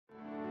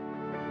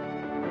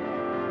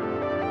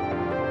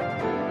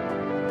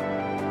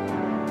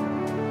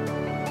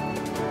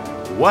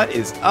What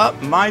is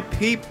up, my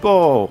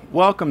people?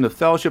 Welcome to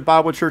Fellowship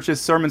Bible Church's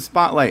Sermon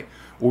Spotlight,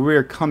 where we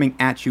are coming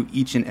at you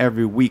each and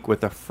every week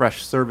with a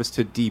fresh service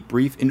to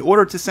debrief in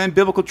order to send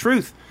biblical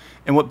truth.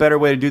 And what better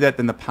way to do that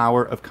than the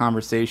power of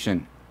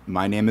conversation?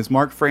 My name is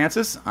Mark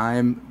Francis.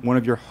 I'm one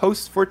of your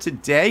hosts for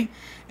today,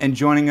 and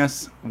joining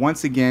us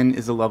once again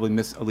is the lovely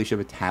Miss Alicia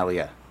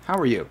Battaglia. How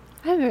are you?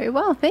 I'm very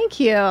well, thank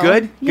you.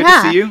 Good? Good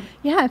to see you?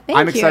 Yeah, thank you.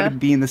 I'm excited to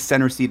be in the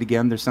center seat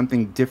again. There's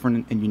something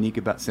different and unique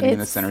about sitting in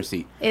the center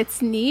seat.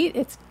 It's neat.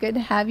 It's good to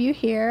have you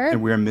here.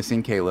 And we're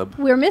missing Caleb.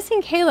 We're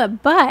missing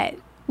Caleb, but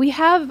we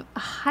have a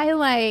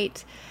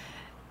highlight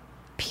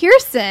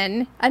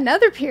Pearson,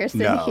 another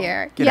Pearson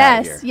here. Get out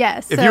of here.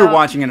 Yes. If you're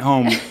watching at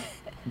home,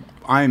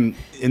 I'm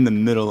in the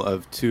middle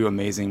of two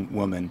amazing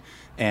women,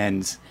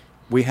 and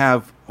we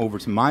have over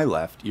to my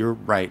left, your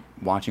right,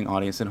 watching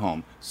audience at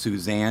home,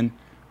 Suzanne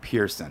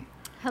Pearson.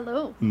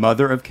 Hello.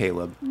 Mother of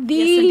Caleb.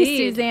 The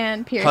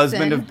Suzanne Pearson.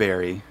 Husband of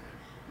Barry.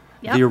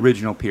 Yep. The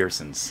original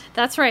Pearsons.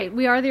 That's right.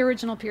 We are the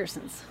original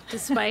Pearsons,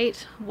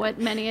 despite what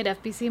many at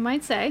FBC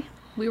might say.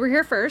 We were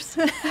here first.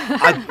 We're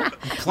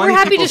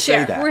happy to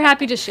share. We're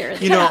happy to share.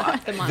 You know,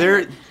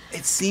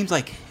 it seems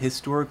like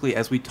historically,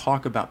 as we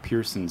talk about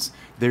Pearsons,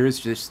 there is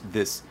just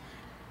this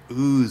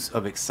ooze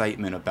of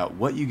excitement about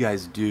what you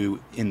guys do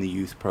in the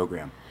youth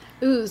program.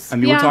 Ooze. I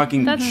mean, we're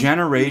talking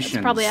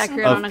generations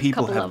of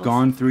people have levels.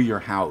 gone through your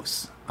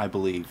house, I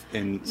believe,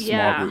 in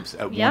small groups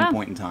at one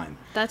point in time.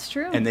 That's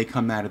true. And they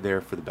come out of there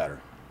for the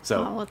better.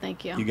 So, well,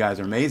 thank you. You guys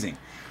are amazing.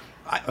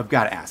 I've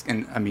got to ask,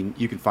 and I mean,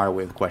 you can fire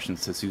away with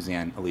questions to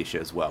Suzanne,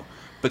 Alicia as well.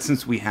 But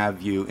since we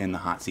have you in the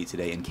hot seat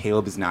today, and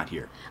Caleb is not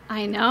here.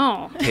 I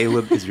know.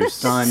 Caleb is your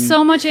son.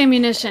 So much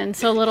ammunition,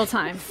 so little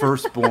time.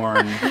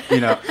 Firstborn. You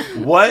know,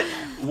 what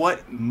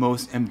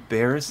most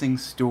embarrassing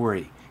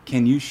story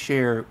can you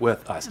share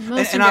with us?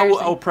 And I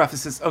will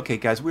preface this. Okay,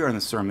 guys, we are in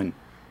the Sermon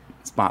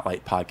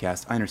Spotlight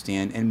podcast. I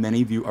understand, and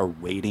many of you are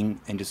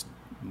waiting and just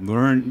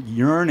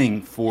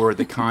yearning for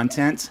the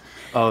content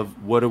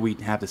of what do we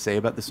have to say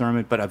about the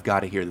sermon. But I've got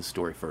to hear the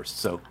story first.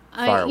 So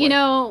fire away. You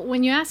know,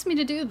 when you asked me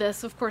to do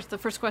this, of course, the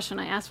first question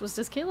I asked was,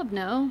 "Does Caleb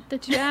know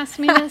that you asked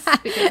me this?"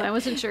 Because I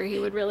wasn't sure he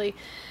would really,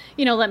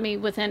 let me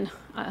within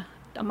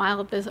a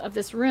mile of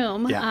this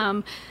room.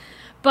 Yeah.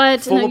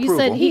 But no, you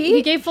said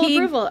he gave full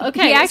approval.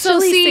 Okay, he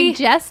actually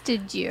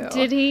suggested you.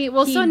 Did he?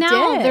 Well, so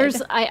now did.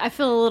 I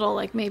feel a little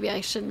like maybe I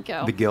shouldn't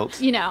go. The guilt.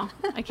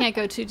 I can't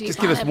go too deep. Just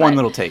give us one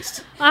little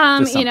taste.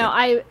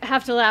 I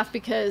have to laugh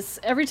because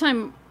every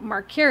time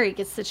Mark Carey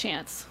gets the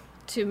chance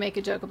to make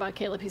a joke about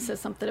Caleb, he says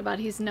something about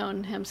he's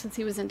known him since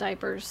he was in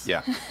diapers.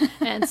 Yeah.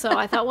 And so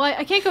I thought, well,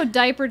 I can't go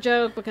diaper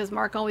joke because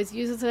Mark always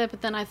uses it.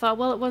 But then I thought,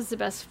 well, it was the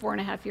best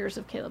 4.5 years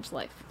of Caleb's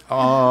life.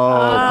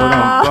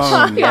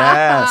 Oh, boom.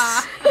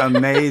 Yes.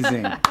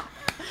 Amazing.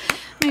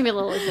 Maybe a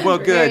little exaggerated. Well,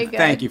 good.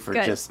 Thank you for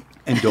just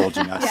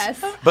indulging us.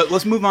 Yes. But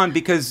let's move on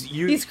because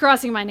he's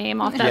crossing my name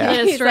off that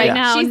list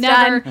now. She's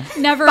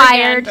never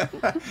fired.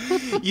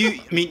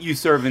 You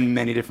serve in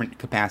many different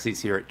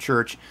capacities here at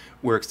church.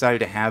 We're excited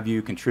to have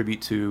you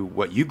contribute to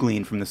what you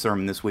gleaned from the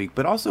sermon this week,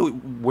 but also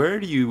where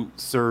do you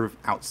serve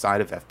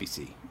outside of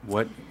FBC?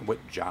 What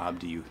job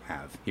do you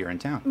have here in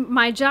town?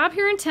 My job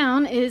here in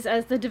town is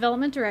as the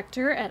development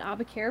director at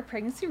Abacare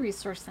Pregnancy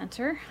Resource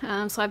Center.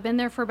 So I've been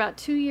there for about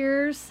 2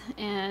 years,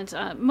 and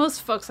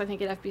most folks I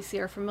think at FBC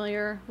are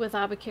familiar with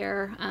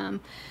Abacare.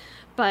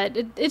 But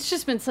it's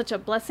just been such a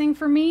blessing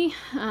for me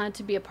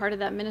to be a part of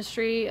that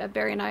ministry.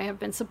 Barry and I have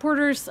been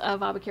supporters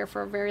of Abacare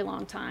for a very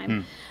long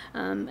time.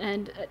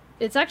 And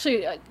it's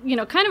actually,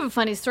 kind of a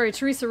funny story.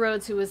 Teresa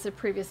Rhodes, who was the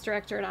previous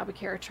director at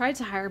Abacare, tried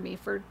to hire me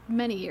for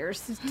many years,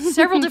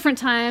 several different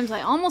times.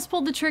 I almost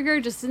pulled the trigger,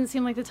 just didn't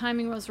seem like the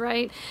timing was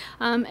right.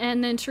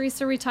 And then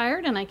Teresa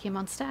retired, and I came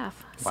on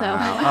staff.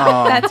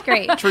 Wow. That's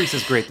great.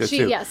 Teresa's great, though,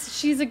 too. Yes,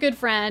 she's a good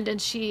friend, and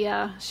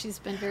she's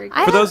been very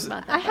good about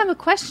that. I have a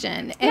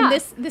question, and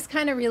this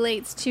kind of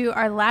relates to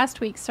our last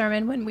week's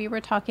sermon when we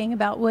were talking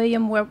about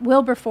William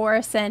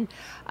Wilberforce and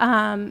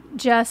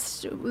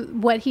just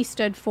what he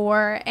stood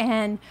for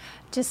and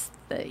just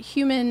the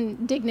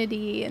human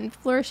dignity and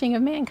flourishing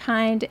of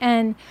mankind.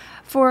 And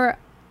for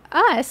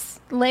us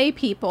lay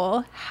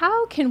people,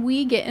 how can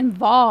we get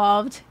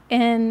involved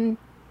in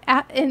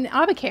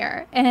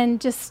Abacare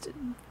and just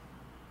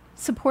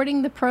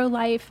supporting the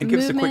pro-life movement? And give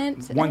us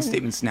a quick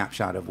one-statement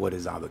snapshot of what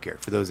is Abacare,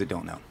 for those that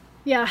don't know.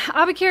 Yeah,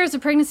 Abacare is a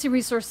pregnancy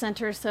resource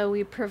center, so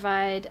we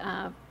provide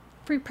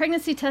free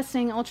pregnancy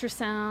testing,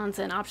 ultrasounds,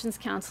 and options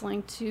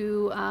counseling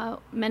to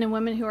men and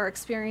women who are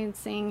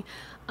experiencing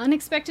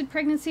unexpected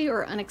pregnancy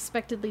or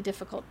unexpectedly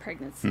difficult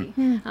pregnancy.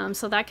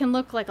 So that can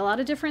look like a lot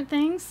of different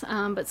things,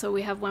 but so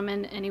we have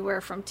women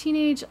anywhere from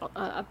teenage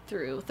up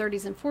through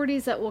 30s and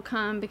 40s that will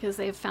come because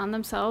they've found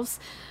themselves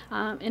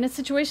in a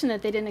situation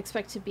that they didn't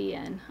expect to be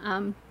in.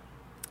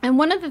 And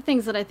one of the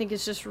things that I think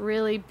is just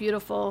really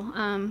beautiful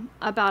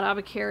about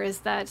Abacare is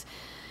that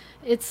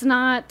it's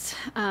not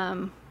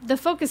the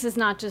focus is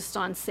not just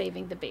on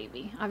saving the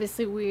baby.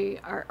 Obviously,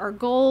 our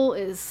goal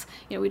is,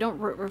 we don't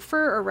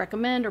refer or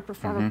recommend or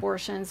perform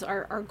abortions.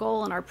 Our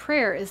goal and our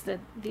prayer is that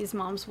these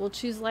moms will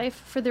choose life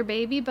for their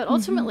baby, but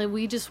ultimately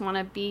we just want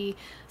to be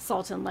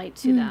salt and light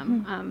to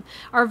them.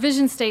 Our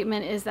vision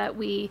statement is that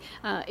we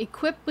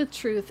equip with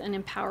truth and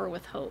empower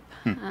with hope.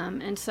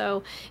 And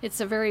so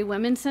it's a very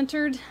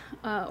women-centered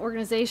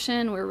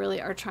organization. We really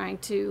are trying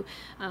to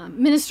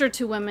minister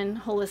to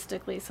women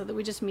holistically so that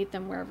we just meet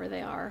them wherever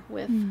they are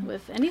with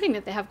anything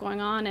that they have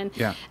going on. And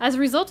as a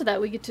result of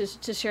that, we get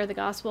to share the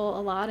gospel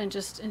a lot and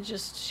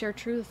just share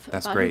truth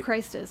about who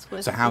Christ is.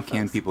 So how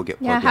can people get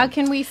plugged in? How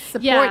can we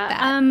support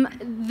that?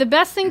 The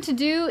best thing to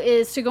do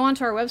is to go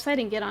onto our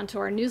website and get onto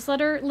our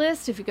newsletter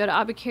list. If you go to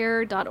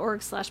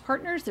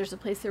abacare.org/partners, there's a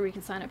place there where you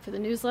can sign up for the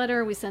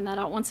newsletter. We send that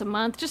out once a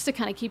month just to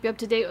kind of keep you up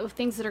to date with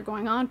things that are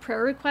going on,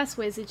 prayer requests,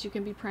 ways that you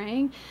can be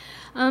praying.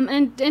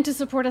 And to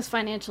support us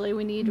financially,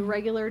 we need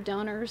regular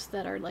donors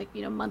that are like,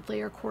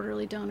 monthly or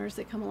quarterly donors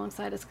that come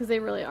alongside us, because they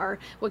really are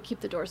what keep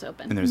the doors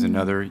open. And there's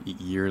another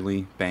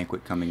yearly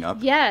banquet coming up.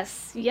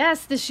 Yes.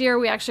 This year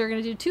we actually are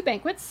going to do 2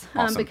 banquets.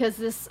 Awesome.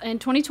 Because in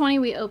 2020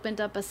 we opened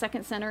up a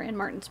second center in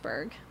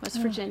Martinsburg, West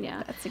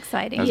Virginia. That's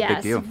exciting. That's a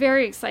big deal.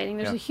 Very exciting.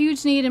 There's a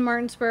huge need in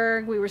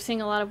Martinsburg. We were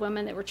seeing a lot of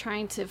women that were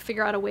trying to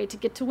figure out a way to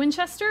get to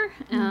Winchester.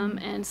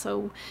 And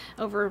so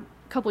over a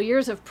couple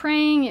years of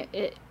praying,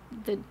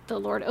 the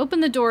Lord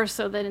opened the door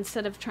so that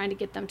instead of trying to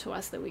get them to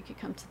us, that we could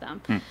come to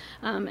them.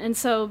 And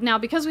so now,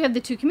 because we have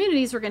the 2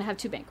 communities, we're going to have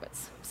 2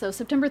 banquets. So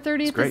September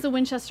 30th is the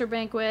Winchester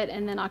banquet,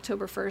 and then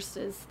October 1st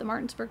is the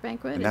Martinsburg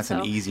banquet. And that's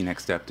an easy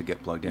next step to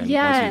get plugged in.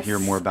 Yes, once you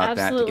hear more about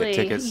absolutely. that,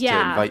 to get tickets, to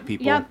invite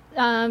people.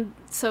 Yep.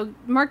 So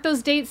mark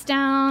those dates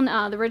down.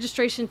 The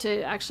registration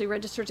to actually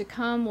register to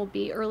come will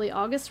be early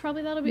August,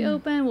 probably that'll be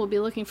open. We'll be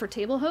looking for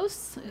table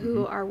hosts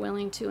who are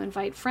willing to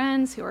invite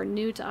friends who are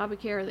new to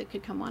ABACARE that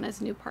could come on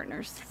as new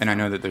partners. And I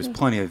know that there's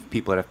plenty of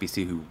people at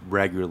FBC who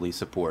regularly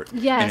support.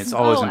 Yes. And it's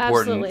always important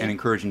absolutely. and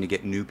encouraging to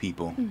get new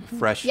people,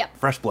 fresh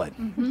blood,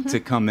 to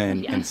come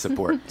in and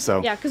support.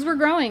 So because we're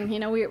growing.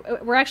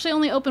 We're actually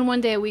only open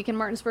 1 day a week in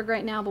Martinsburg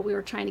right now, but we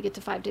were trying to get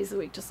to 5 days a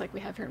week, just like we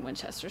have here in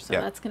Winchester. So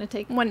that's going to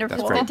take wonderful.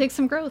 That's going to take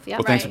some growth. Yeah.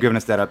 Well, thanks for giving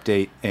us that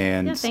update.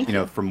 And thank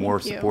you. For more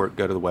support,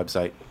 go to the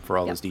website for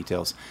all those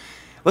details.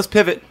 Let's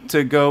pivot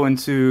to go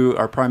into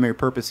our primary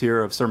purpose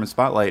here of Sermon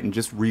Spotlight and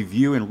just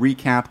review and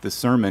recap the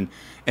sermon.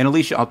 And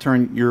Alicia, I'll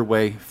turn your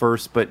way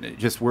first, but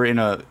we're in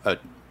a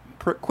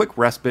quick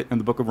respite in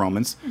the book of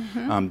Romans.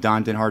 Don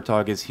Den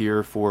Hartog is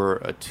here for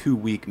a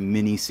 2-week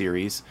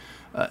mini-series,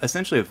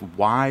 essentially of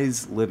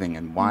wise living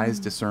and wise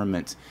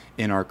discernment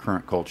in our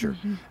current culture.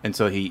 And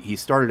so he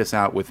started us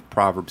out with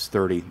Proverbs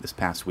 30 this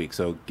past week.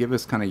 So give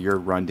us kind of your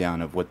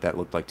rundown of what that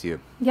looked like to you.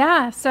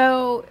 Yeah,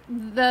 so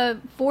the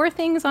 4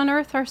 things on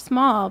earth are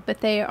small, but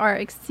they are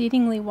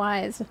exceedingly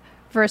wise,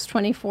 verse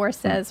 24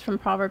 says from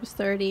Proverbs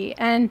 30.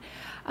 And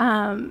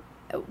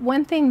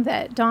one thing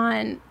that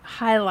Don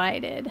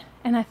highlighted,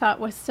 and I thought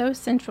was so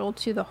central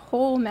to the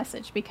whole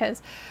message,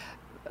 because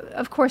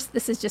of course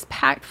this is just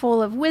packed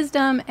full of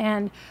wisdom,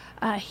 and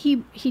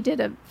he did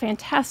a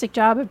fantastic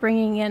job of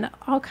bringing in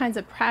all kinds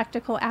of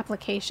practical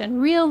application,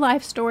 real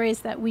life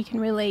stories that we can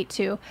relate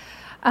to.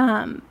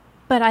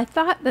 But I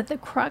thought that the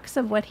crux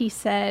of what he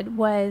said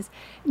was,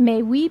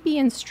 may we be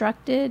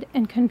instructed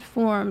and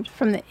conformed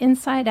from the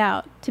inside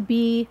out to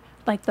be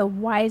like the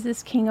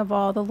wisest King of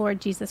all, the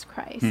Lord Jesus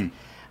Christ.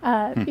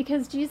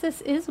 Because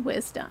Jesus is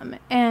wisdom,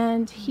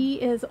 and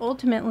he is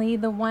ultimately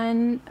the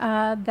one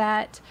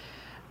that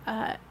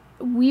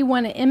we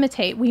want to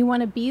imitate. We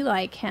want to be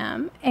like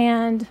him.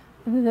 And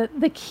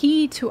the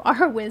key to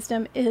our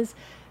wisdom is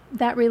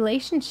that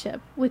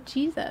relationship with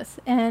Jesus.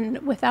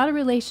 And without a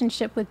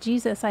relationship with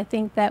Jesus, I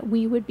think that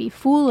we would be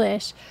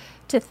foolish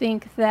to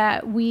think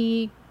that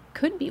we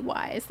could be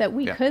wise, that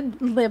we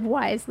could live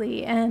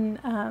wisely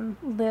and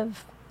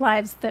live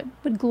lives that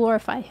would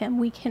glorify him.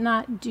 We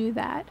cannot do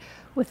that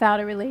without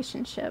a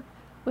relationship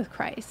with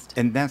Christ.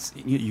 And that's,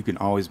 you can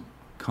always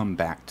come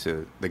back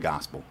to the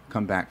gospel,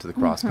 come back to the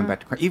cross, come back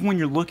to Christ. Even when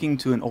you're looking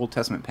to an Old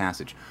Testament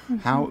passage,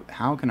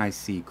 how can I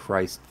see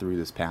Christ through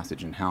this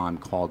passage, and how I'm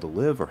called to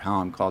live, or how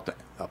I'm called to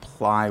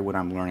apply what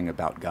I'm learning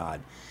about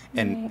God?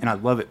 And I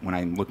love it when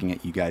I'm looking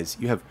at you guys.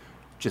 You have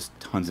just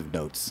tons of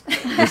notes.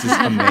 This is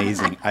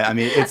amazing. I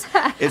mean,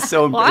 it's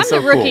so well, I'm so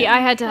the rookie. cool. I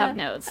had to have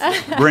notes.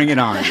 Bring it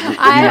on.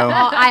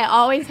 I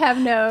always have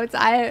notes.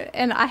 I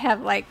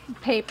have like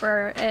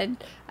paper,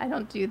 and I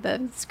don't do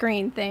the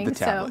screen thing. The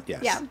tablet, so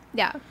yes.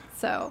 yeah.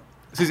 So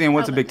Suzanne,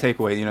 what's a big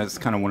takeaway? It's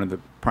kind of one of the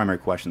primary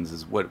questions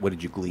is what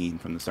did you glean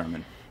from the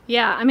sermon?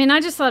 Yeah, I mean,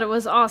 I just thought it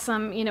was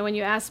awesome. When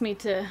you asked me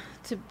to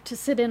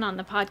sit in on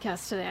the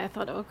podcast today, I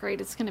thought, oh, great,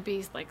 it's going to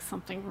be like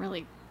something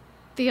really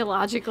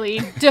theologically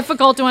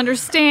difficult to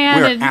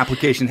understand. We're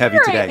application heavy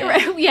today.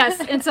 Right,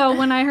 yes. And so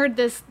when I heard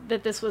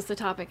that this was the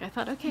topic, I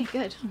thought, okay,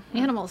 good.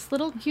 Animals,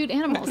 little cute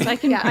animals. I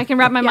can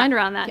wrap my mind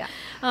around that. Yeah.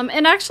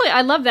 And actually,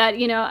 I love that.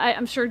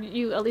 I'm sure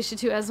you, Alicia,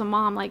 too, as a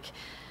mom, like,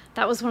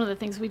 that was one of the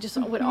things we just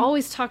would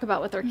always talk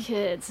about with our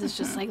kids, is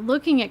just like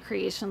looking at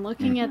creation,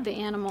 looking at the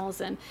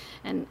animals, and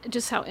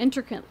just how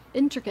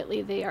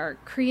intricately they are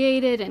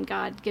created, and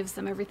God gives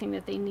them everything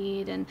that they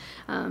need.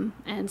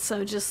 And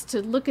so just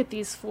to look at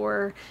these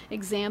 4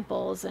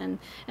 examples, and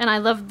I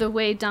love the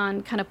way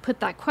Don kind of put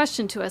that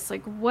question to us,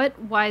 like what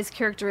wise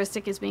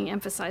characteristic is being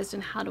emphasized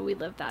and how do we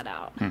live that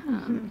out?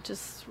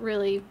 Just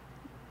really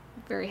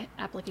very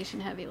application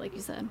heavy, like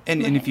you said.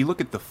 And if you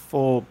look at the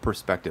full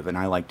perspective, and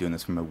I like doing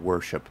this from a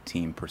worship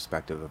team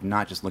perspective of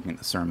not just looking at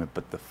the sermon,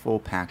 but the full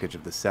package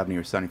of the 70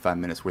 or 75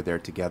 minutes we're there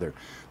together,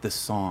 the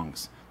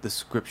songs, the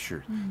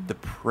scripture, the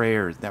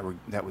prayers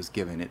that was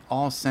given, it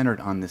all centered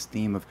on this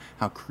theme of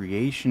how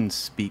creation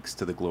speaks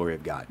to the glory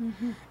of God,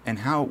 and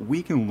how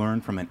we can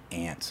learn from an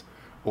ant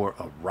or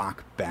a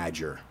rock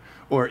badger,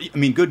 or, I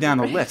mean, go down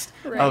a list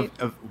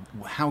of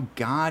how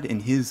God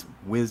in his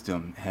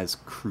wisdom has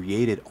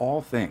created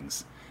all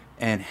things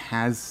and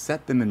has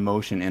set them in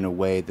motion in a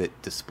way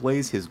that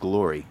displays his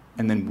glory.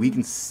 And then we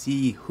can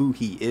see who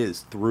he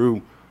is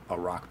through a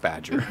rock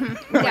badger,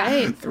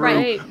 through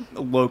a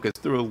locust,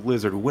 through a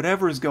lizard,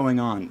 whatever is going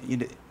on.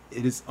 It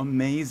is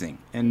amazing.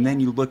 And then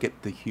you look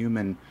at the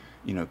human,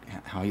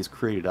 how he's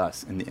created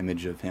us in the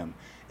image of him,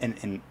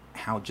 and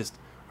how just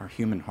our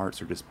human hearts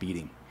are just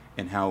beating,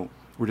 and how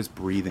we're just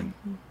breathing,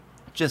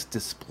 just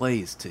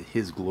displays to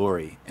his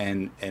glory.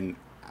 And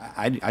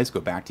I just go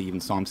back to even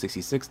Psalm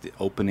 66, the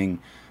opening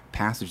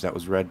passage that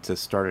was read to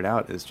start it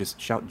out, is just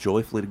shout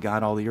joyfully to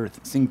God all the earth,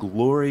 sing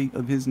glory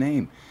of his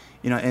name,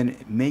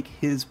 and make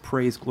his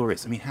praise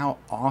glorious. I mean, how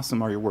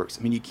awesome are your works?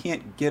 I mean, you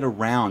can't get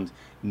around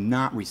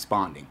not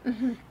responding.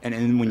 And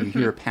then when you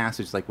hear a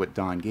passage like what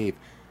Don gave,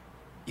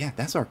 yeah,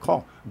 that's our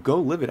call.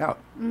 Go live it out.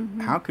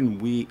 How can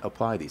we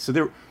apply these?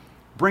 So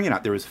bring it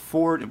out. There was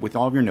 4, with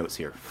all of your notes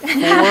here,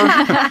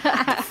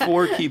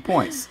 4 key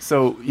points.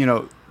 So,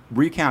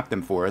 recap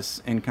them for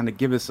us and kind of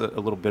give us a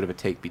little bit of a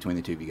take between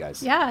the two of you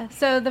guys. Yeah.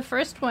 So the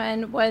first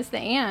one was the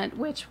ant,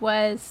 which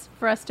was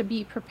for us to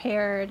be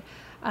prepared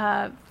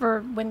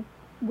for when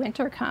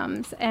winter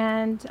comes.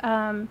 And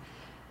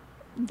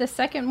the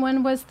second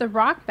one was the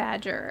rock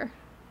badger.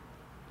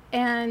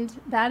 And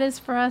that is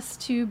for us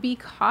to be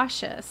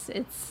cautious.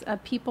 It's a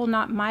people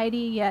not mighty,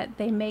 yet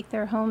they make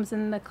their homes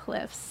in the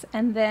cliffs.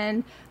 And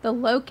then the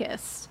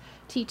locust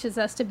teaches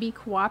us to be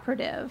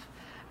cooperative.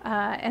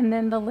 And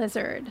then the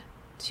lizard,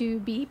 to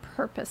be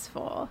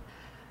purposeful.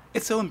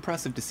 It's so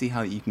impressive to see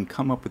how you can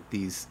come up with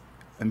these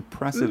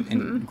impressive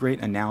and great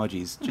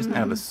analogies just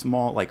out of a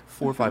small,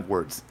 4 or 5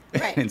 words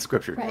in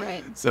Scripture.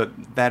 Right. So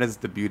that is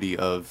the beauty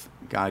of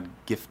God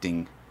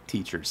gifting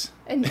teachers.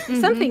 And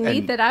something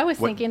neat that I was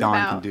thinking about. What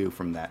about Don can do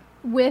from that.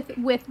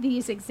 With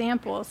these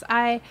examples,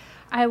 I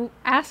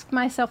asked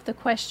myself the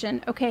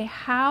question, okay,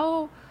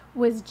 how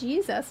was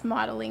Jesus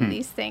modeling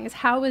these things?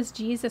 How was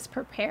Jesus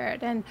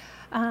prepared? And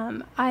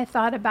I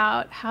thought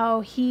about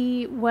how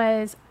he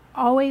was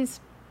always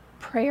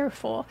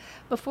prayerful.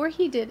 Before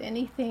he did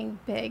anything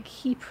big,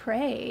 he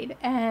prayed.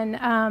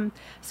 And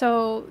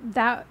so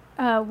that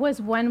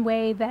was one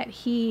way that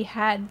he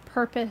had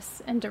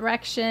purpose and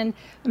direction,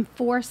 and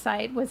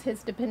foresight was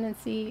his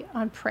dependency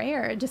on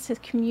prayer, just his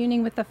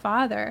communing with the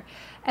Father.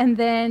 And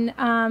then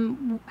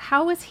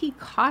how was he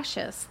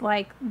cautious,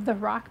 like the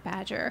rock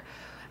badger?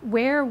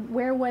 Where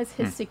was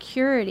his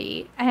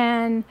security?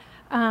 And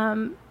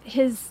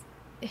he's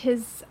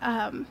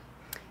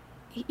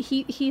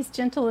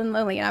gentle and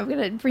lowly, and I'm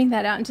going to bring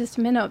that out in just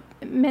a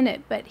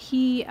minute. But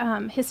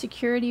his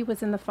security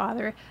was in the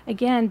Father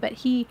again, but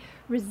he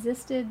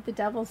resisted the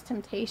devil's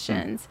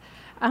temptations.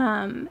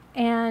 And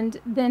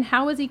then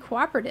how was he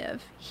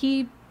cooperative?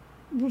 He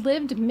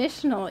lived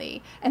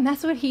missionally, and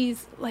that's what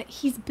he's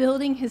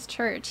building his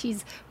church.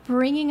 He's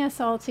bringing us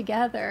all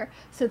together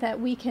so that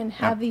we can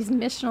have these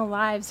missional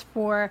lives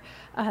for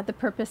the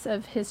purpose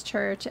of his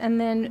church. And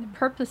then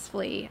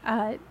purposefully,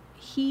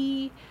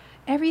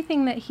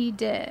 everything that he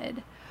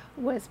did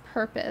was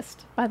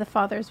purposed by the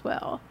Father's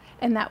will.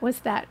 And that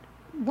was that,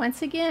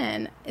 once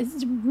again,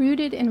 is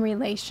rooted in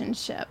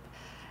relationship.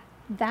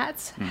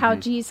 That's how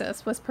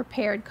Jesus was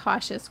prepared,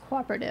 cautious,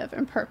 cooperative,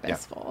 and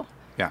purposeful.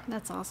 Yeah.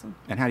 That's awesome.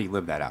 And how do you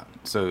live that out?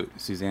 So,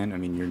 Suzanne, I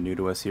mean, you're new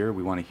to us here.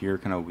 We want to hear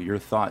kind of your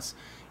thoughts.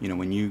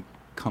 When you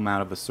come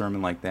out of a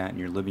sermon like that and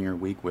you're living your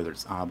week, whether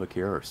it's Abba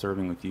Care or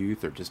serving with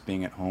youth or just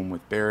being at home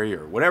with Barry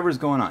or whatever's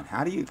going on,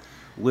 how do you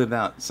live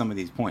out some of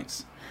these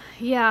points?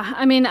 Yeah,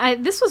 I mean,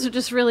 this was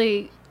just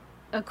really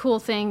a cool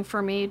thing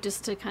for me,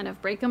 just to kind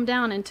of break them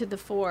down into the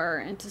 4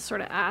 and to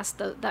sort of ask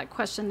that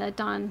question that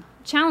Don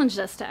challenged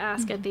us to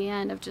ask at the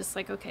end, of just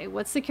like, okay,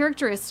 what's the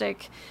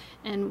characteristic,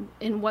 and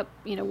in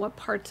what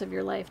parts of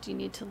your life do you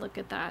need to look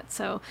at that?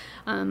 So,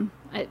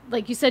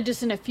 like you said,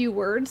 just in a few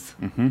words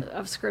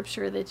of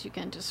Scripture, that you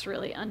can just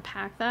really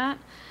unpack that.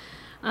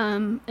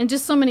 And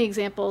just so many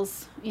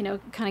examples,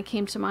 kind of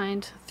came to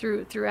mind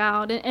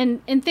throughout,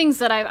 and things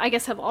that I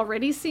guess I've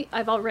already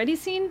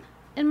seen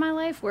in my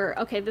life, where,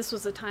 okay, this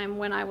was a time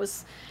when I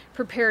was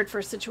prepared for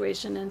a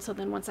situation, and so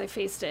then once I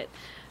faced it,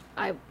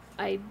 I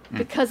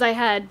because I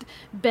had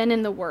been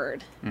in the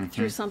Word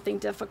through something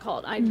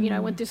difficult. I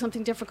went through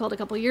something difficult a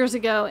couple of years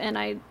ago,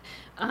 and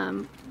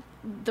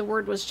the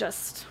Word was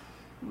just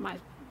my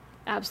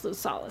absolute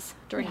solace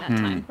during that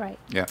time. Right.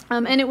 Yeah.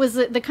 And it was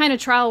the kind of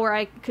trial where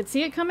I could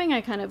see it coming.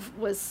 I kind of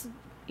was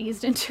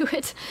eased into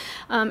it,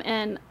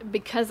 and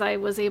because I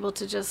was able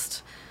to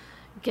just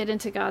get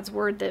into God's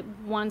Word, that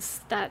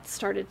once that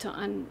started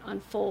to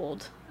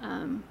unfold,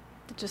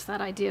 just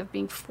that idea of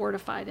being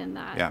fortified in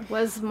that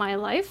was my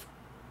life.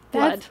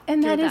 That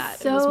is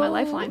so. It was my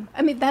lifeline.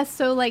 I mean, that's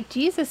so like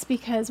Jesus,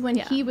 because when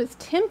he was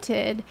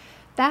tempted,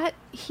 that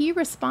he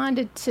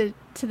responded to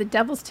the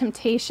devil's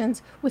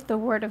temptations with the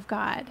Word of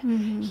God.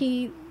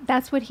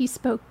 That's what he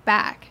spoke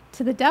back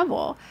to the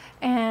devil,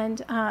 and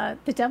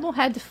the devil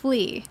had to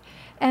flee.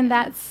 And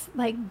that's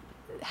like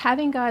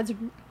having God's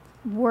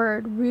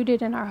Word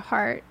rooted in our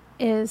heart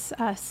is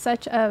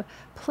such a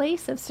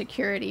place of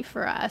security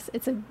for us.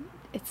 It's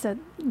a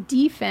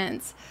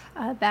defense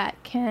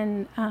that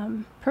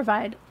can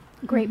provide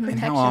great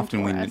protection. And how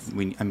often for us.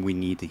 we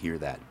need to hear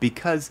that,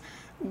 because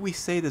we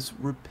say this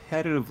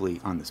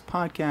repetitively on this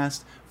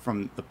podcast,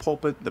 from the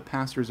pulpit, the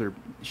pastors are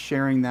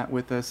sharing that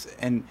with us,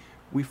 and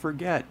we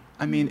forget.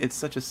 I mean, it's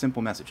such a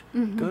simple message.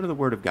 Go to the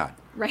Word of God.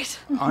 Right.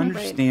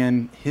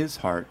 Understand His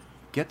heart.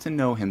 Get to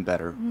know Him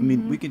better. I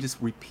mean, we can just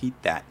repeat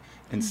that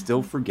and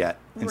still forget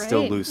and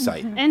still lose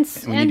sight. And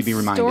we need to be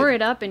reminded. Store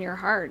it up in your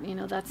heart.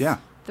 That's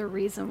the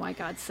reason why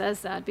God says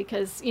that,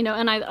 because,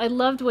 and I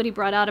loved what he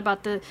brought out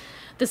about the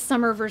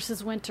summer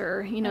versus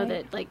winter,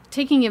 that like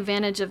taking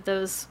advantage of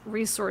those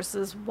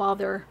resources while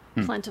they're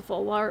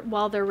plentiful,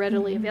 while they're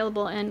readily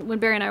available. And when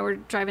Barry and I were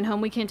driving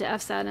home, we came to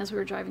FSAT, and as we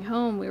were driving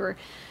home, we were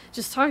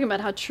just talking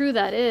about how true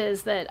that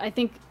is, that I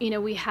think,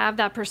 we have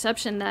that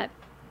perception that,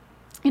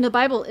 the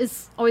Bible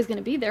is always going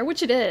to be there,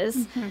 which it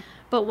is.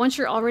 But once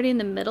you're already in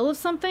the middle of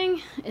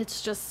something,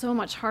 it's just so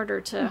much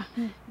harder to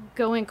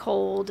go in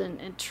cold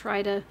and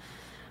try to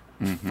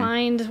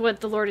find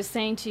what the Lord is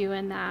saying to you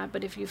in that.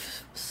 But if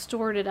you've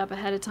stored it up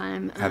ahead of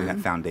time, having that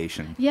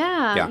foundation.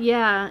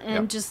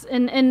 And just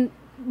and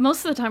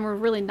most of the time we're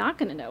really not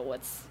going to know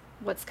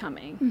what's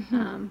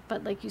coming.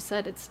 But like you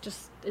said, it's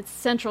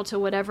central to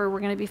whatever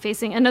we're going to be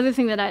facing. Another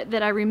thing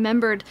that I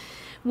remembered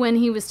when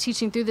he was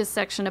teaching through this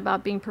section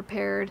about being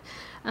prepared,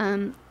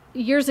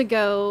 years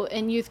ago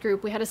in youth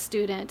group, we had a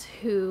student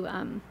who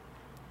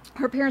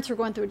her parents were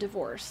going through a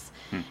divorce,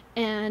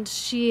 and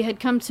she had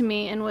come to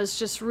me and was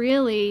just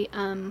really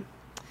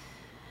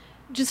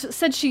just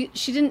said she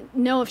didn't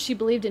know if she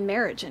believed in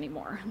marriage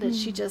anymore, that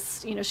she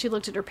just, she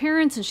looked at her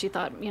parents and she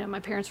thought, my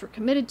parents were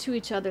committed to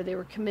each other, they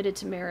were committed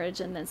to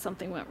marriage, and then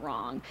something went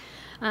wrong.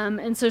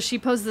 And so she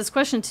posed this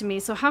question to me: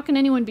 so how can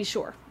anyone be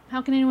sure?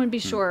 How can anyone be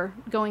sure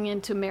going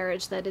into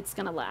marriage that it's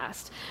going to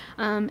last?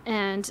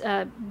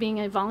 Being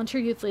a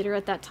volunteer youth leader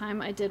at that time,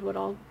 I did what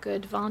all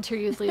good volunteer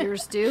youth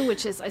leaders do,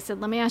 which is I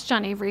said, let me ask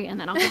John Avery, and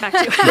then I'll get back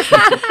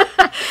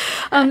to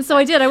you. So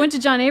I did. I went to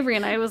John Avery,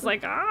 and I was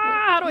like,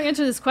 how do I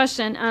answer this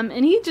question?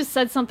 And he just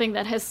said something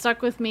that has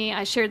stuck with me.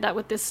 I shared that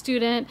with this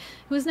student,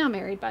 who is now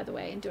married, by the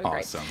way, and doing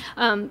great.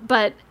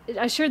 But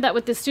I shared that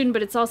with this student,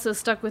 but it's also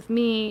stuck with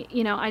me.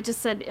 I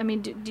just said, I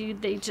mean,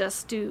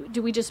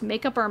 do we just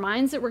make up our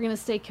minds that we're going to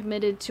stay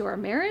committed to our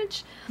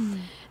marriage?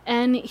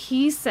 And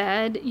he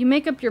said, you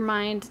make up your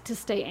mind to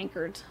stay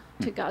anchored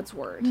to God's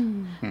Word.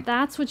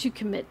 That's what you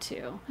commit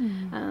to.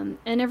 And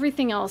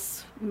everything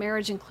else,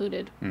 marriage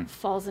included,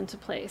 falls into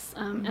place.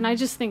 And I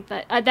just think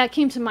that that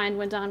came to mind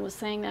when Don was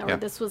saying that, or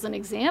this was an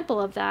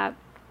example of that,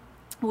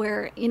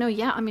 where,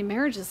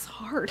 marriage is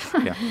hard.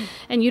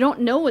 And you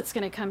don't know what's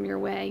going to come your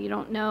way. You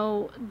don't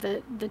know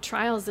the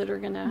trials that are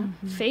going to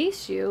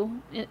face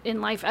you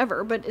in life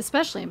ever, but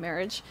especially in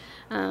marriage.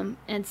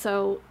 And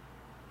so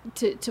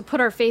to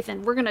put our faith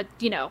in, we're going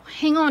to,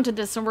 hang on to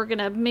this, and we're going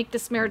to make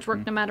this marriage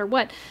work no matter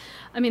what.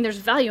 I mean, there's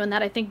value in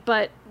that, I think,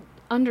 but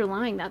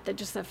underlying that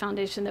just that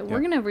foundation that we're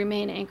going to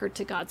remain anchored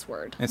to God's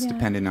Word. It's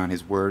dependent on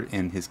His Word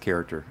and His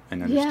character,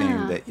 and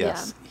understanding that,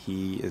 yes,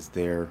 He is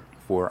there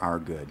for our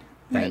good.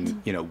 Right.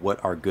 And,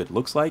 what our good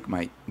looks like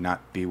might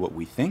not be what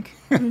we think,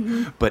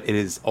 but it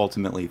is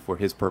ultimately for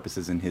His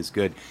purposes and His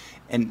good.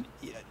 And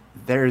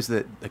there's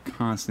the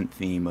constant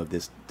theme of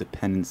this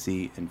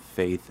dependency and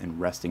faith and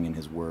resting in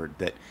His Word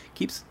that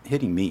keeps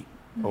hitting me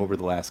over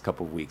the last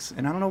couple of weeks.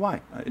 And I don't know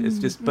why. It's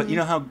just, but you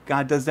know how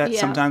God does that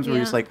sometimes, where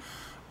He's just like,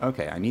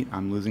 okay,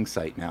 I'm losing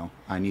sight now.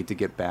 I need to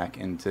get back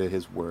into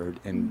His Word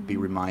and be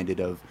reminded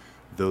of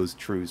those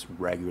truths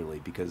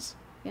regularly, because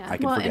I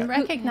can forget. And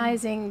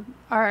recognizing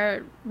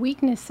our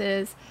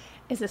weaknesses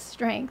is a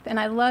strength. And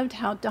I loved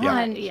how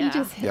Don, he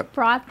just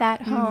brought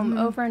that home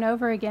over and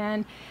over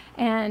again.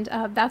 And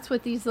that's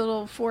what these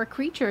little 4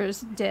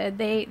 creatures did.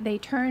 They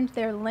turned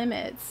their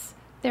limits,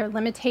 their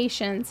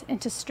limitations,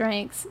 into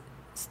strengths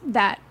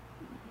that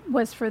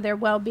was for their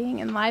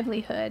well-being and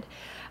livelihood.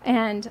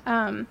 And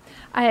I'm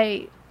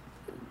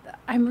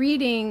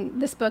reading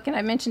this book, and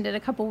I mentioned it a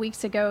couple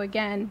weeks ago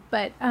again,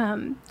 but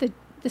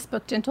this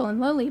book, Gentle and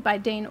Lowly, by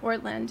Dane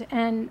Ortland,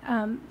 and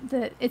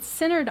it's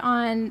centered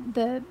on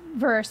the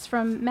verse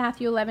from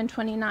Matthew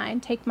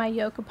 11:29. Take my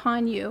yoke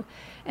upon you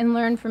and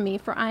learn from me,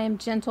 for I am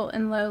gentle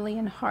and lowly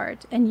in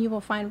heart, and you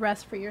will find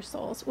rest for your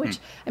souls. Which,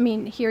 I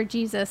mean, here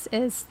Jesus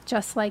is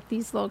just like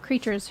these little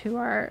creatures who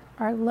are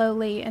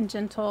lowly and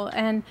gentle,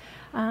 and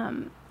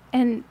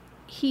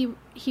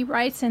he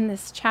writes in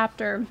this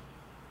chapter,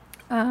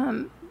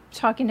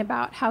 talking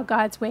about how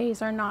God's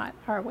ways are not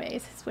our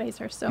ways. His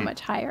ways are so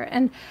much higher.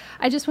 And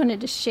I just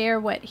wanted to share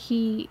what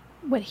he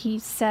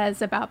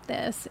says about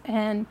this.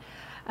 And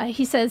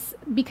he says,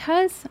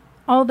 because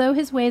although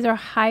his ways are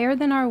higher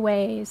than our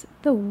ways,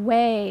 the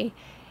way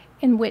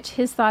in which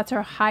his thoughts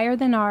are higher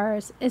than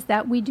ours is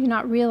that we do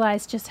not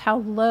realize just how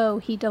low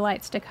he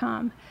delights to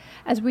come.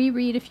 As we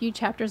read a few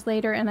chapters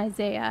later in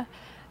Isaiah,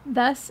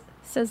 thus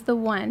says the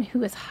one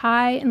who is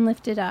high and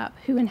lifted up,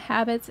 who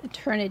inhabits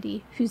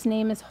eternity, whose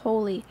name is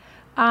holy.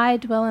 I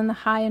dwell in the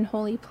high and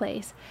holy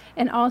place,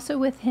 and also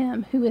with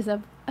him who is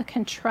of a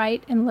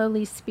contrite and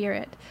lowly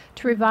spirit,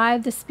 to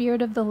revive the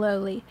spirit of the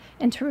lowly,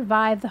 and to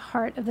revive the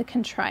heart of the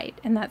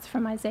contrite. And that's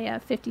from Isaiah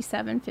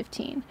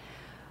 57:15.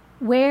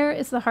 Where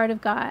is the heart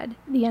of God,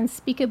 the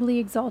unspeakably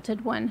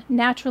exalted one,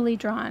 naturally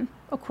drawn?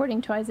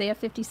 According to Isaiah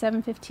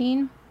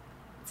 57:15,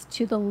 it's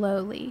to the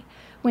lowly.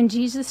 When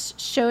Jesus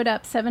showed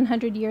up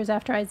 700 years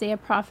after Isaiah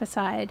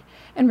prophesied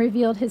and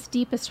revealed his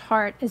deepest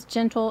heart as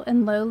gentle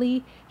and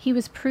lowly, he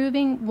was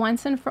proving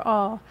once and for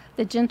all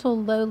that gentle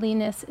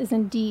lowliness is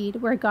indeed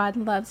where God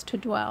loves to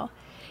dwell.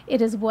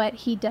 It is what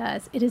he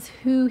does. It is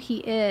who he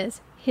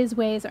is. His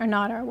ways are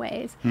not our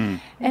ways.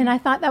 And I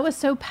thought that was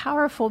so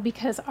powerful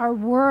because our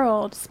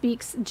world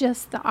speaks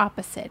just the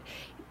opposite.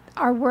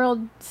 Our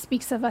world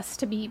speaks of us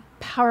to be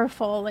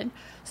powerful and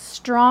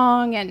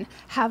strong and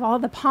have all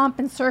the pomp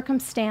and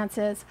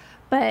circumstances.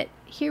 But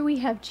here we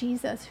have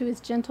Jesus, who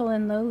is gentle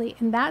and lowly,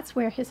 and that's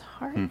where his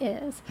heart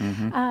is.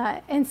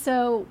 And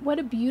so what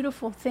a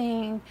beautiful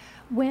thing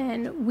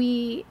when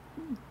we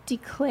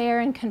declare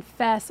and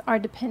confess our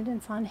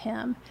dependence on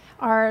him,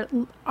 our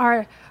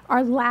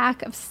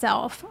lack of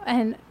self,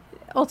 and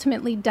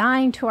ultimately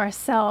dying to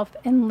ourself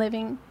and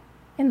living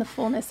in the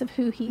fullness of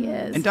who he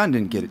is. And Don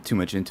didn't get too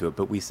much into it,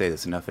 but we say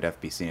this enough at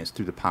FBC, and it's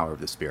through the power of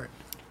the Spirit.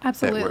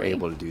 Absolutely. That we're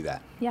able to do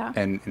that. Yeah.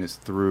 And it's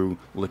through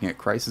looking at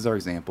Christ as our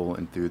example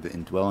and through the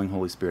indwelling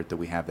Holy Spirit that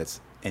we have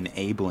that's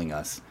enabling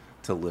us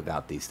to live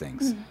out these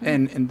things.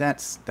 And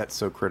that's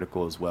so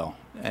critical as well.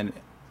 And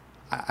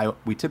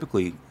we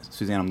typically,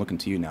 Suzanne, I'm looking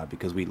to you now,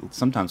 because we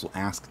sometimes will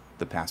ask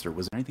the pastor,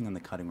 was there anything on the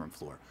cutting room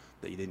floor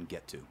that you didn't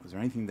get to? Was there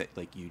anything that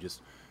you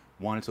just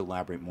wanted to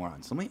elaborate more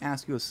on? So let me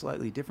ask you a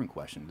slightly different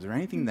question. Is there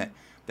anything that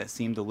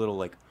seemed a little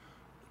like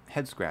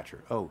head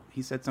scratcher? Oh,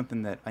 he said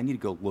something that I need to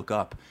go look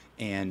up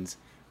and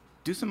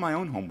do some of my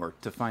own homework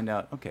to find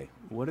out, okay,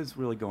 what is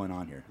really going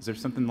on here? Is there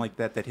something like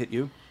that hit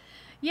you?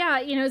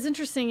 Yeah, it's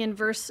interesting in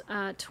verse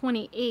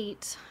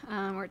 28,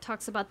 where it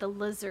talks about the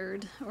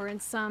lizard, or in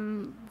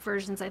some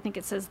versions, I think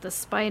it says the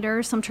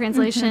spider, some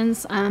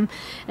translations. And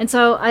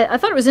so I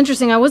thought it was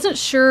interesting. I wasn't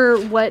sure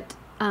what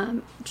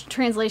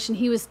translation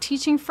he was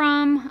teaching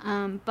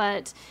from,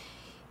 but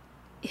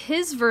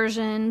his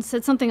version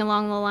said something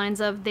along the lines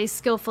of, they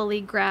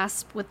skillfully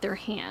grasp with their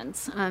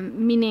hands,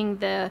 meaning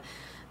the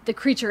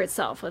creature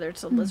itself, whether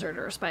it's a lizard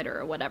or a spider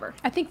or whatever.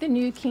 I think the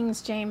New King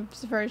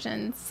James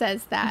Version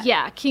says that.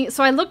 Yeah.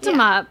 So I looked him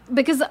up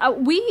because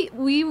we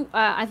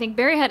I think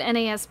Barry had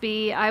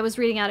NASB. I was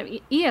reading out of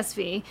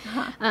ESV.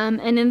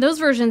 And in those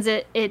versions,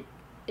 the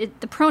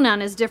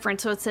pronoun is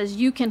different. So it says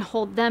you can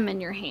hold them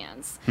in your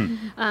hands.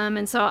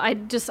 And so I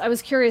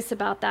was curious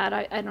about that.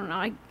 I don't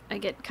know. I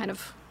get kind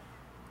of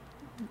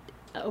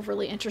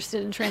overly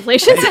interested in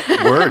translations.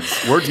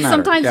 Words matter.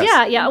 Sometimes,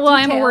 yes. yeah. Well,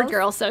 I'm a word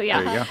girl, so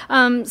yeah. There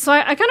you go. So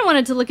I kind of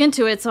wanted to look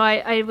into it. So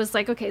I was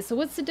like, okay, so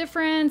what's the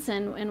difference,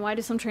 and why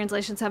do some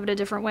translations have it a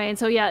different way? And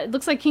so yeah, it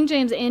looks like King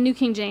James and New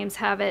King James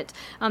have it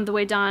the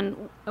way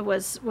Don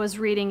was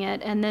reading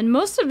it, and then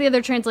most of the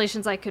other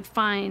translations I could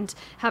find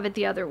have it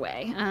the other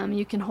way.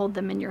 You can hold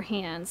them in your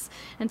hands,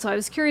 and so I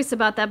was curious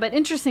about that. But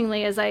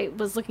interestingly, as I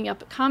was looking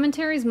up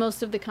commentaries,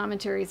 most of the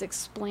commentaries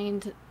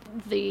explained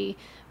the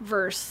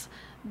verse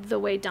the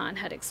way Don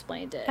had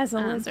explained it. As a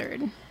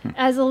lizard.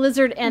 As a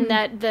lizard, and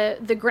that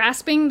the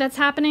grasping that's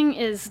happening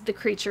is the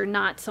creature,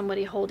 not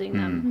somebody holding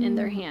them in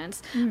their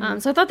hands.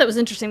 So I thought that was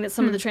interesting that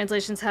some of the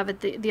translations have it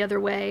the other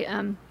way.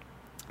 And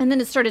then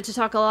it started to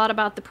talk a lot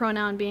about the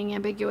pronoun being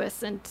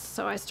ambiguous, and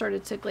so I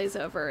started to glaze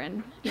over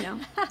and,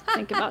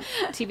 think about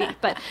TV.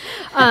 But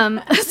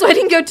so I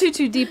didn't go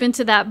too deep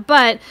into that,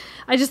 but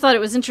I just thought it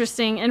was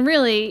interesting. And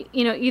really,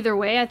 either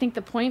way, I think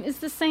the point is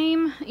the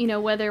same,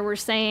 whether we're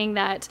saying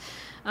that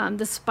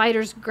the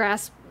spiders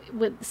grasp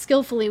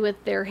skillfully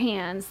with their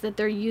hands, that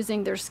they're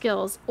using their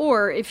skills,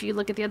 or if you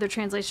look at the other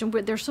translation,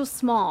 they're so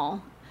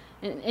small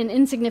and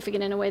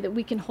insignificant in a way that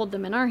we can hold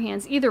them in our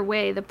hands. Either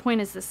way, the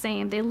point is the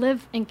same. They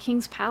live in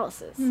king's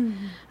palaces.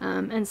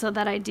 And so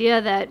that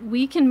idea that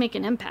we can make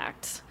an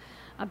impact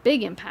a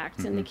big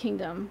impact in the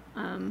kingdom,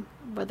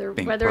 whether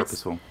Being whether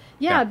purposeful.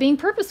 it's being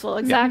purposeful,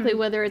 exactly,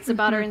 whether it's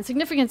about our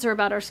insignificance or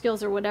about our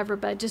skills or whatever,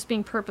 but just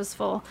being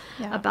purposeful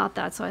about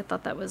that. So I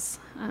thought that was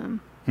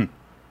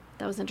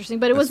that was interesting,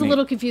 but it was a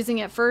little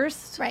confusing at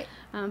first, Right.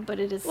 But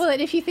it is Well,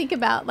 and if you think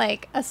about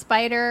like a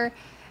spider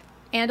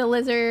and a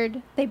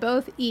lizard, they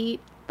both eat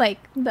like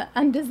the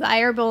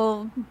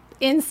undesirable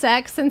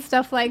insects and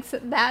stuff like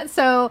that.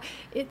 So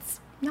it's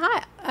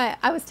not.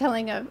 I was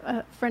telling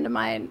a friend of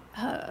mine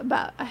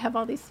about I have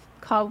all these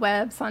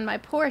cobwebs on my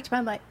porch, but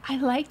I'm like, I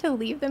like to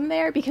leave them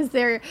there because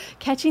they're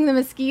catching the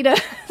mosquitoes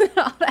and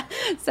all that.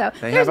 So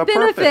They there's have a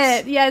benefit.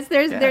 purpose. Yes,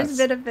 there's Yes.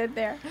 benefit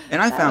there.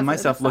 And I That found was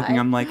myself an aside. looking,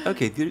 I'm like,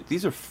 okay,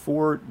 these are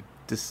 4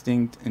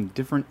 distinct and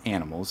different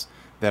animals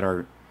that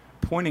are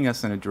pointing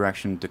us in a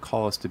direction to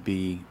call us to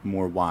be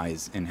more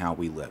wise in how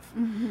we live.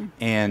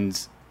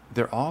 And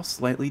they're all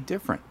slightly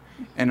different.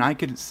 And I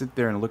could sit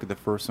there and look at the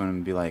first one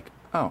and be like,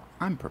 oh,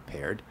 I'm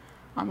prepared.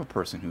 I'm a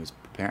person who's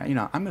prepared. I'm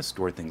going to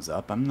store things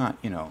up. I'm not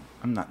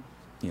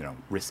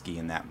risky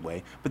in that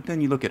way. But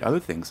then you look at other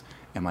things.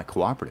 Am I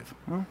cooperative?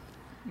 Well,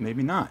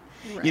 maybe not.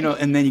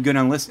 And then you go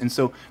down the list. And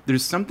so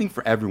there's something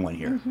for everyone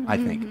here, I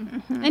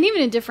think. and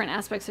even in different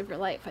aspects of your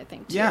life, I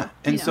think, too. Yeah.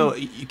 And you know. so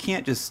you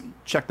can't just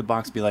check the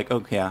box and be like,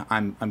 okay,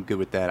 I'm good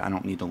with that. I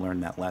don't need to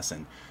learn that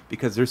lesson.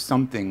 Because there's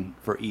something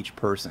for each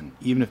person.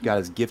 Even if God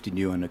has gifted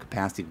you in a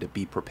capacity to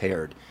be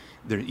prepared,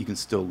 you can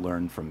still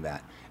learn from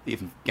that.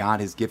 If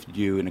God has gifted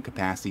you in a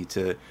capacity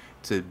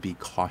to be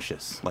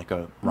cautious, like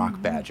a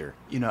rock badger,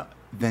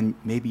 then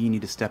maybe you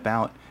need to step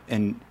out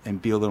and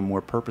be a little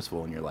more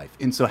purposeful in your life.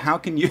 And so how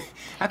can you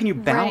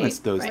balance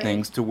Right, those right.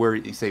 things to where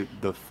you say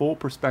the full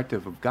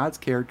perspective of God's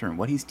character and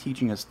what he's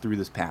teaching us through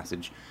this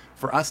passage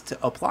for us to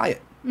apply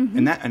it.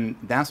 And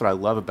that's what I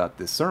love about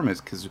this sermon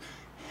is because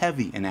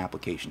heavy in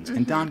applications.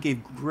 And Don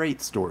gave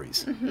great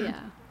stories.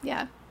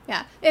 Yeah.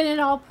 Yeah. And it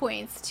all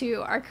points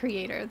to our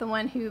Creator, the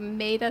one who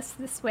made us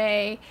this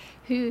way,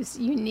 who's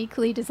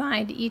uniquely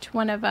designed each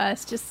one of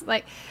us, just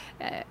like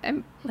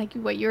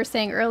what you were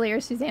saying earlier,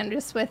 Suzanne,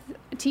 just with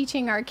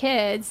teaching our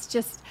kids,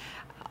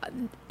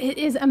 it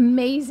is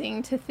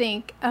amazing to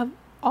think of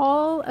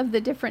all of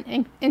the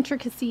different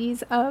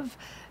intricacies of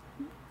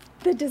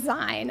the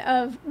design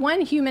of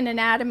one human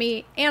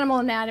anatomy, animal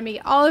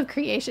anatomy, all of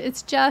creation.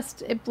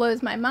 It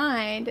blows my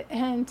mind.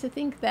 And to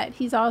think that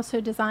he's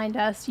also designed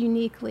us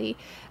uniquely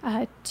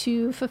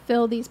to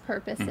fulfill these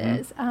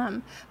purposes.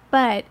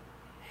 But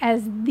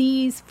as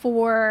these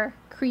 4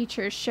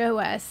 creatures show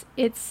us,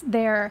 it's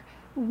their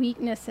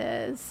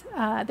weaknesses,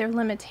 their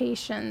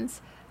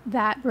limitations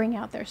that bring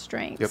out their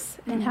strengths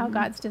and how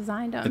God's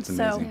designed them. It's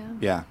amazing.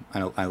 Yeah,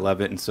 I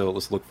love it. And so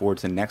let's look forward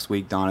to next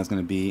week. Don is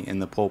going to be in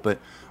the pulpit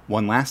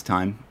one last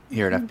time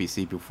here at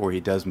FBC before he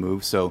does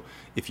move. So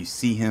if you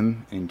see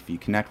him and if you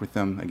connect with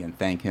him, again,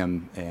 thank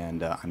him.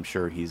 And I'm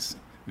sure he's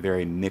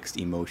very mixed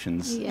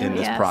emotions in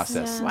this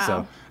process. Yeah. Wow.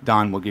 So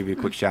Don, we'll give you a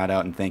quick shout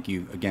out and thank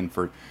you again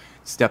for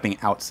stepping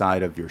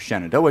outside of your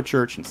Shenandoah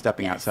church and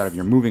stepping outside of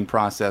your moving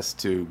process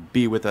to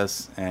be with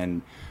us.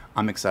 And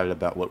I'm excited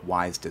about what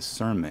wise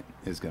discernment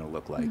is going to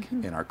look like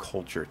in our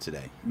culture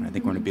today. And I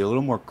think we're going to be a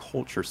little more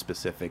culture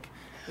specific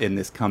in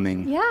this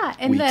coming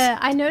and week's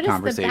I noticed the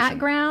conversation.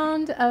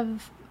 background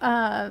of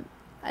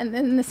and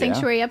then the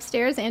sanctuary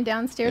upstairs and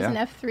downstairs in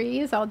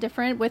F3 is all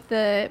different with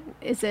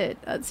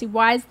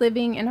wise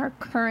living in our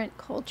current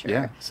culture.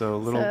 Yeah, so a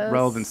little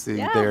relevancy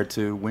there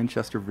to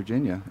Winchester,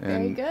 Virginia,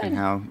 and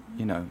how,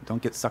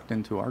 don't get sucked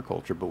into our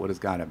culture, but what does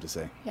God have to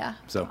say? Yeah.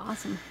 So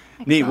Awesome.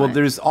 Neat. Well, Excellent.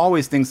 there's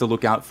always things to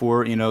look out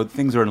for.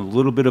 Things are in a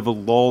little bit of a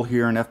lull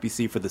here in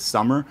FBC for the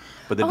summer,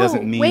 but that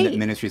doesn't mean that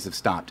ministries have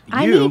stopped.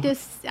 I need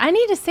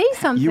to say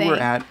something. You were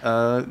at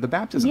the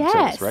baptism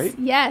service, right?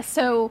 Yes.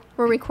 So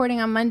we're recording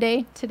on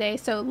Monday today.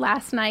 So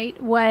last night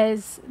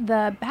was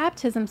the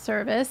baptism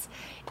service.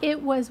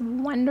 It was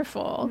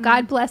wonderful.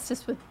 God blessed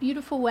us with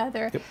beautiful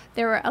weather. Yep.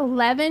 There were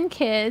 11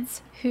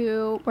 kids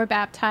who were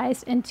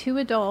baptized and 2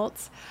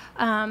 adults.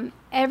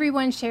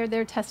 Everyone shared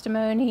their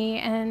testimony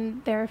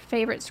and their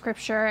favorite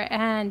scripture,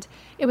 and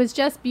it was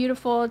just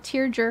beautiful,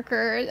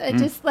 tearjerker.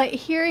 Just like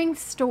hearing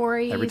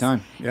stories Every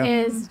time. Yeah.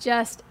 is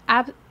just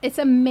it's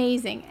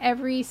amazing.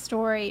 Every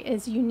story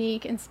is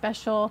unique and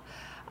special.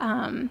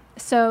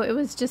 So it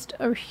was just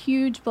a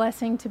huge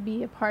blessing to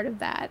be a part of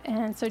that.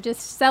 And so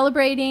just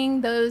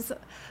celebrating those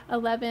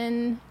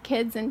 11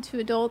 kids and 2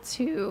 adults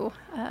who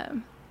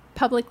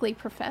publicly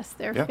profess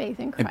their faith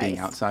in Christ. And being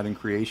outside in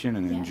creation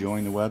and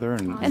enjoying the weather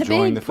and And a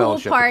enjoying big the pool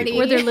fellowship. party. With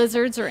Were people. there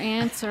lizards or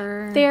ants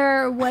or?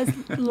 There was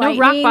lightning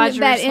rock that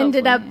badgers,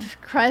 ended up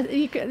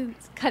hopefully.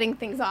 cutting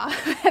things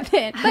off at the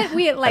end. But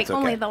we had That's okay.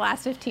 only the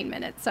last 15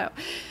 minutes. So,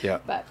 Yeah.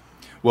 but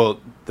Well,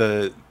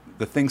 the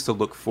things to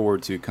look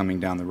forward to coming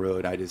down the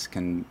road, I just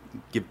can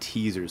give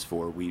teasers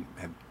for. We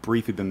have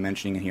briefly been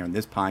mentioning it here on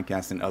this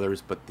podcast and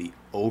others, but the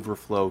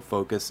overflow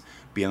focus,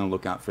 be on the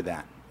lookout for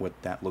that, what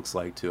that looks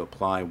like to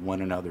apply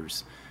one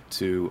another's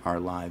to our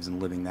lives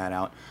and living that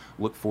out.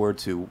 Look forward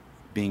to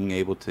being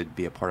able to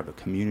be a part of a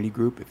community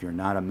group. If you're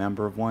not a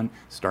member of one,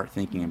 start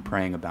thinking and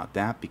praying about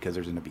that, because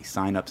there's going to be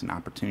sign-ups and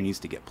opportunities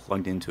to get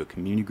plugged into a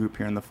community group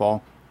here in the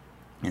fall.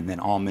 And then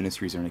all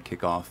ministries are going to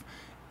kick off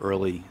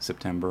early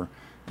September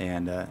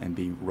and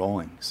be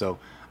rolling. So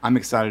I'm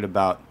excited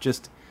about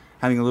just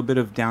having a little bit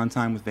of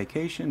downtime with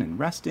vacation and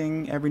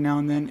resting every now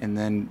and then. And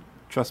then,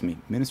 trust me,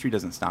 ministry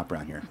doesn't stop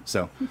around here.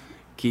 So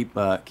keep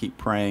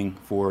praying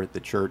for the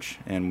church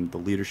and the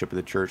leadership of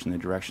the church and the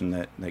direction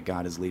that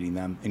God is leading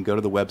them. And go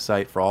to the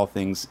website for all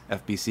things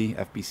FBC,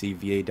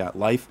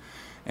 fbcva.life.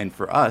 And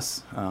for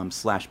us,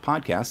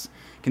 /podcasts,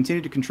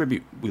 continue to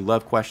contribute. We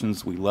love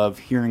questions. We love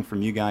hearing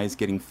from you guys,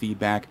 getting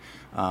feedback,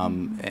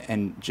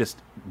 and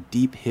just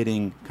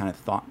deep-hitting, kind of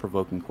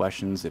thought-provoking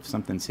questions. If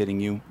something's hitting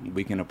you,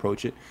 we can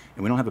approach it.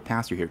 And we don't have a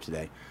pastor here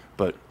today,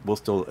 but we'll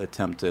still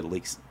attempt to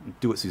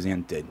do what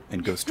Suzanne did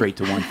and go straight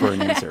to one for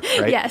an answer,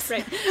 right? Yes.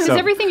 Right. Because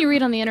everything you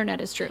read on the internet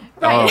is true.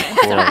 Right. Oh,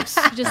 of course.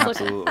 Just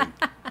absolutely.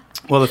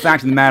 Well, the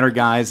fact of the matter,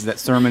 guys, is that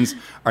sermons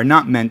are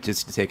not meant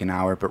just to take an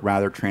hour, but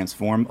rather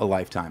transform a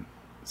lifetime.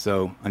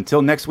 So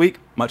until next week,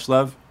 much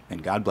love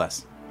and God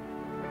bless.